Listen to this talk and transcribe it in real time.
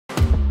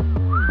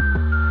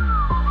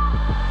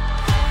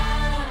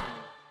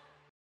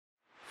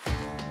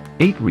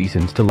8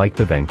 reasons to like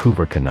the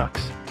Vancouver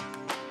Canucks.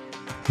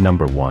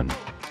 Number 1.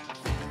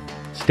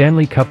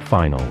 Stanley Cup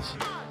Finals.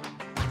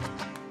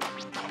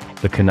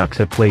 The Canucks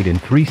have played in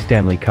 3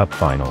 Stanley Cup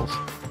Finals.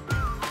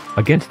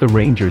 Against the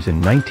Rangers in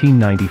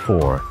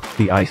 1994,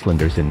 the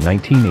Islanders in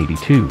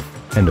 1982,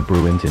 and the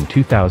Bruins in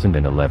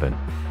 2011.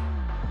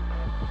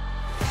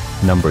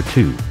 Number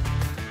 2.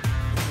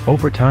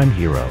 Overtime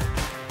Hero.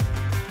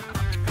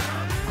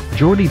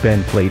 Jordie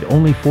Benn played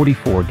only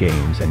 44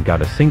 games and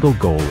got a single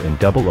goal in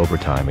double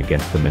overtime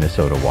against the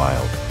Minnesota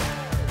Wild.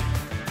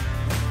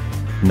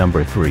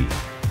 Number 3.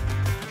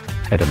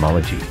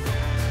 Etymology.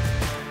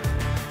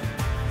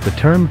 The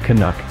term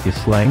Canuck is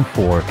slang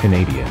for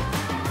Canadian.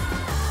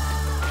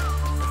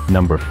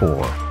 Number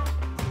 4.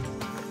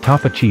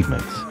 Top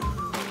achievements.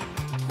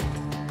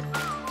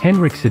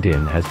 Henrik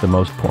Sedin has the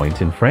most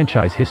points in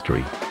franchise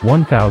history,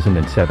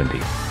 1,070.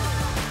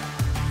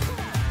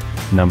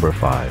 Number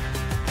 5.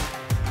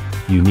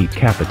 Unique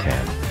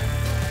Capitaine.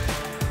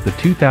 The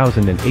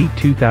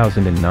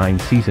 2008-2009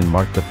 season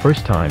marked the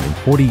first time in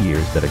 40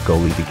 years that a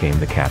goalie became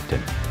the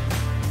captain.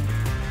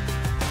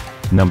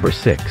 Number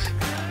 6.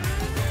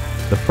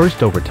 The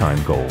first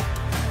overtime goal.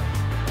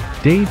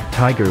 Dave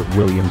 "Tiger"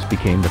 Williams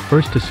became the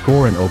first to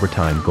score an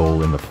overtime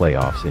goal in the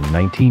playoffs in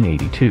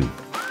 1982.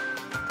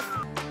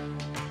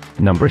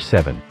 Number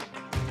 7.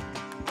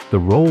 The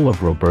role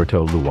of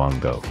Roberto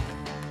Luongo.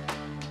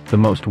 The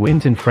most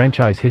wins in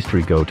franchise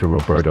history go to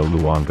Roberto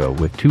Luongo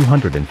with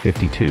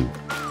 252.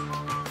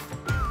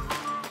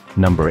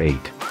 Number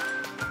 8.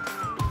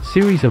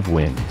 Series of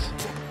wins.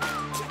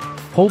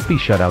 Holtry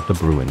shut out the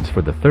Bruins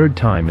for the 3rd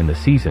time in the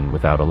season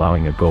without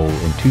allowing a goal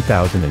in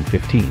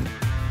 2015.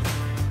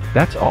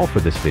 That's all for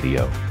this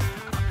video.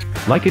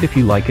 Like it if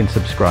you like and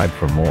subscribe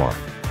for more.